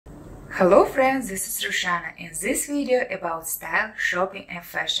Hello friends, this is Rushana in this video about style, shopping and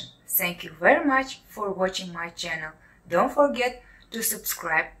fashion. Thank you very much for watching my channel. Don't forget to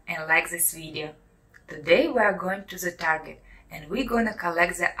subscribe and like this video. Today we are going to the Target and we're gonna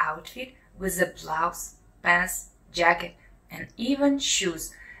collect the outfit with the blouse, pants, jacket and even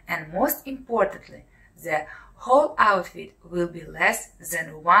shoes. And most importantly, the whole outfit will be less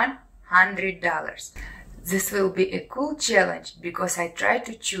than $100. This will be a cool challenge because I try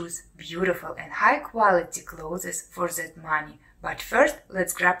to choose beautiful and high quality clothes for that money. But first,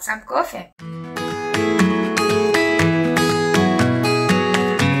 let's grab some coffee.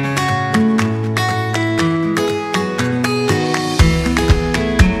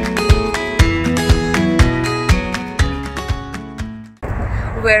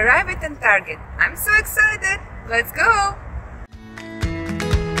 We arrived at Target. I'm so excited. Let's go!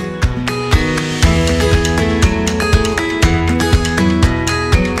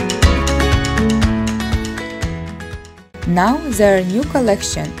 Now there are new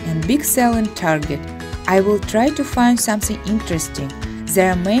collection and big sale in Target. I will try to find something interesting.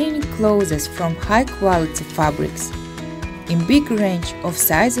 There are many clothes from high quality fabrics in big range of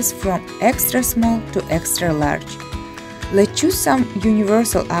sizes from extra small to extra large. Let's choose some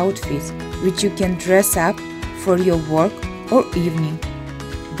universal outfits which you can dress up for your work or evening.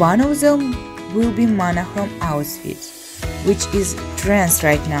 One of them will be monochrome outfits, which is trend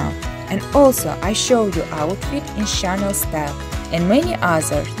right now. And also I show you outfit in Chanel style and many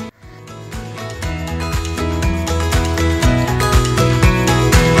others.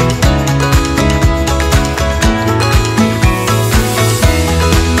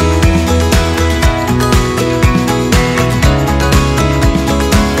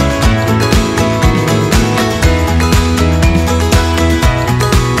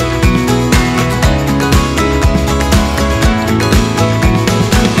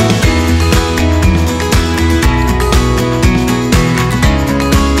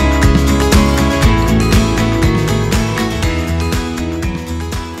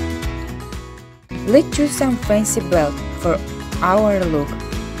 Let's choose some fancy belt for our look.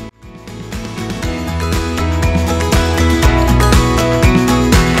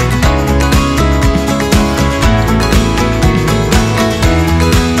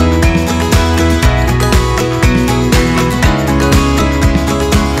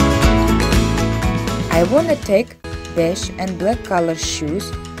 I wanna take beige and black color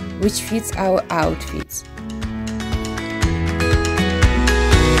shoes which fits our outfits.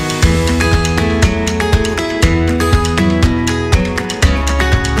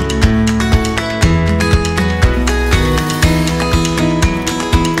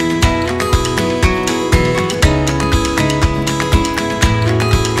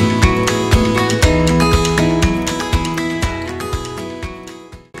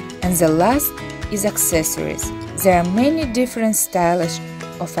 And the last is accessories. There are many different styles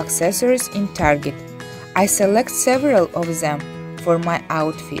of accessories in Target. I select several of them for my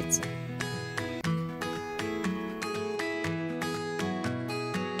outfits.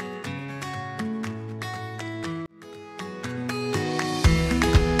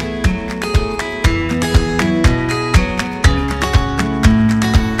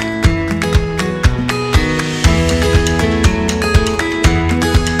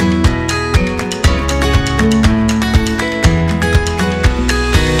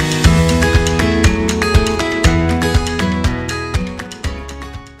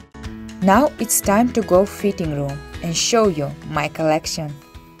 Now it's time to go fitting room and show you my collection.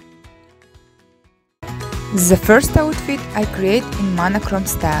 The first outfit I create in monochrome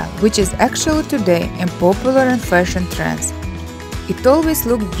style, which is actually today a popular and fashion trends. It always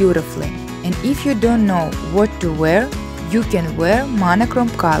looks beautifully, and if you don't know what to wear, you can wear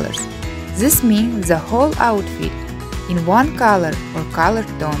monochrome colors. This means the whole outfit in one color or color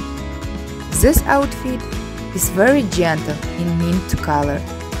tone. This outfit is very gentle in mint color.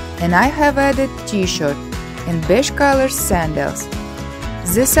 And I have added t-shirt and beige color sandals.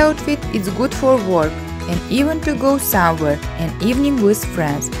 This outfit is good for work and even to go somewhere an evening with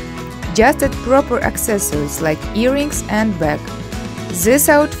friends. Just add proper accessories like earrings and bag. This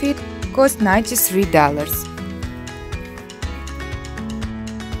outfit cost $93.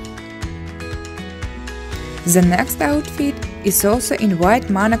 The next outfit is also in white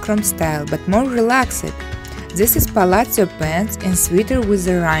monochrome style but more relaxed. This is palazzo pants and sweater with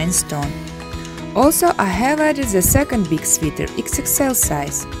a rhinestone. Also, I have added the second big sweater, XXL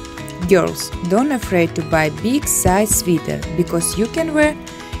size. Girls, don't afraid to buy big size sweater because you can wear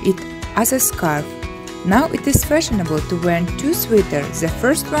it as a scarf. Now it is fashionable to wear two sweaters, the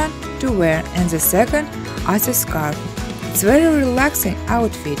first one to wear and the second as a scarf. It's very relaxing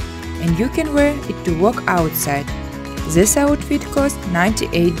outfit and you can wear it to walk outside. This outfit cost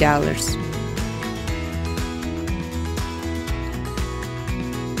 $98.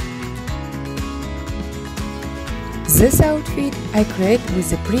 This outfit I create with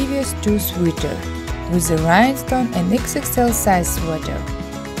the previous two sweater, with the rhinestone and XXL size sweater,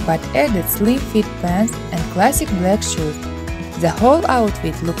 but added slim fit pants and classic black shoes. The whole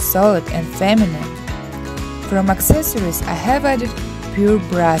outfit looks solid and feminine. From accessories I have added pure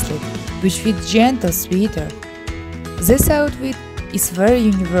bracelet, which fits gentle sweater. This outfit is very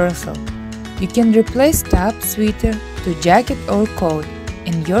universal. You can replace top, sweater to jacket or coat,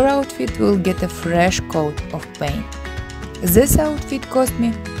 and your outfit will get a fresh coat of paint. This outfit cost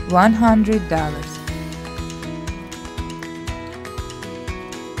me $100.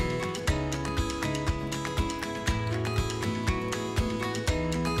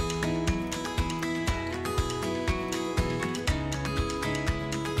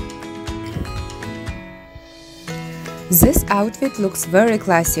 This outfit looks very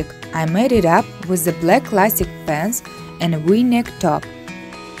classic. I made it up with the black classic pants and a V-neck top,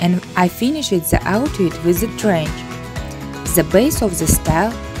 and I finished the outfit with a trench. The base of the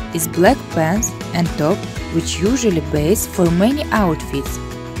style is black pants and top, which usually base for many outfits.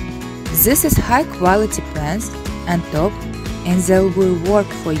 This is high quality pants and top, and they will work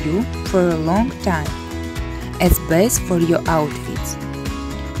for you for a long time as base for your outfits.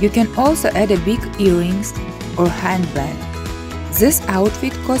 You can also add a big earrings or handband. This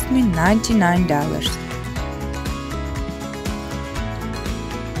outfit cost me $99.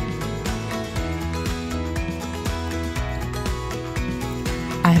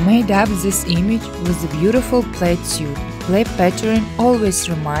 I made up this image with a beautiful plaid suit. Plaid pattern always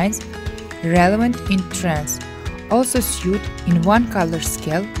remains relevant in trends. Also, suit in one color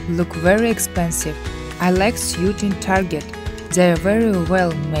scale look very expensive. I like suit in Target. They are very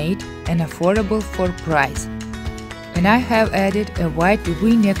well made and affordable for price. And I have added a white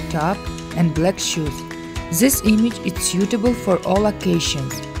V-neck top and black shoes. This image is suitable for all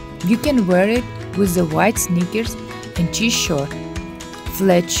occasions. You can wear it with the white sneakers and t-shirt,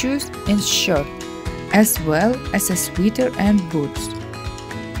 flat shoes and shirt, as well as a sweater and boots.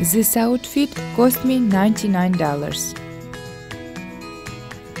 This outfit cost me $99.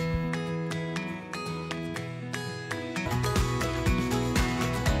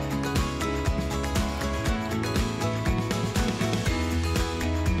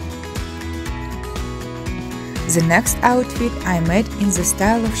 The next outfit I made in the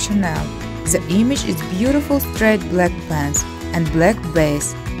style of Chanel. The image is beautiful straight black pants and black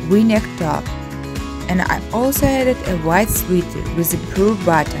base, V-neck top. And I also added a white sweater with the pure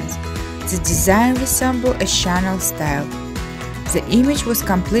buttons. The design resembles a Chanel style. The image was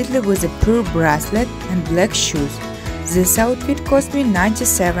completely with a pure bracelet and black shoes. This outfit cost me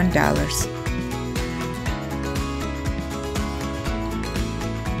 $97.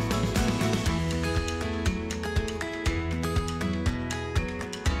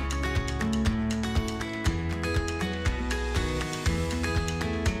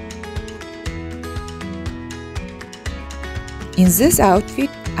 In this outfit,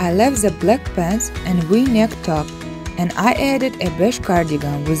 I left the black pants and V-neck top, and I added a beige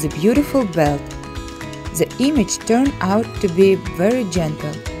cardigan with a beautiful belt. The image turned out to be very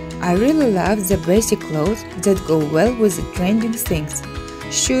gentle. I really love the basic clothes that go well with the trending things.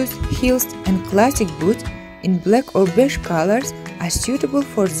 Shoes, heels and classic boots in black or beige colors are suitable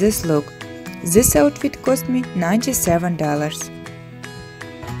for this look. This outfit cost me $97.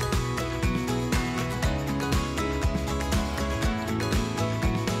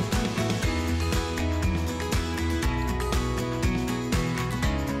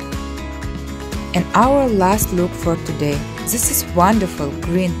 And our last look for today. This is wonderful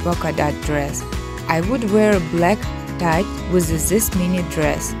green polka dot dress. I would wear a black tie with this mini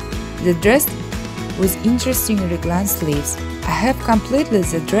dress. The dress with interesting raglan sleeves. I have completed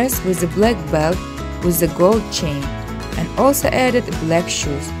the dress with a black belt with a gold chain and also added black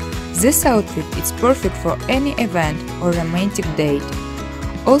shoes. This outfit is perfect for any event or romantic date.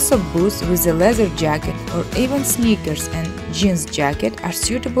 Also, boots with a leather jacket or even sneakers and jeans jacket are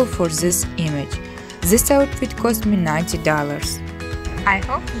suitable for this image. This outfit cost me $90. I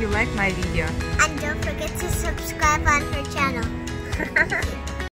hope you like my video. And don't forget to subscribe on her channel.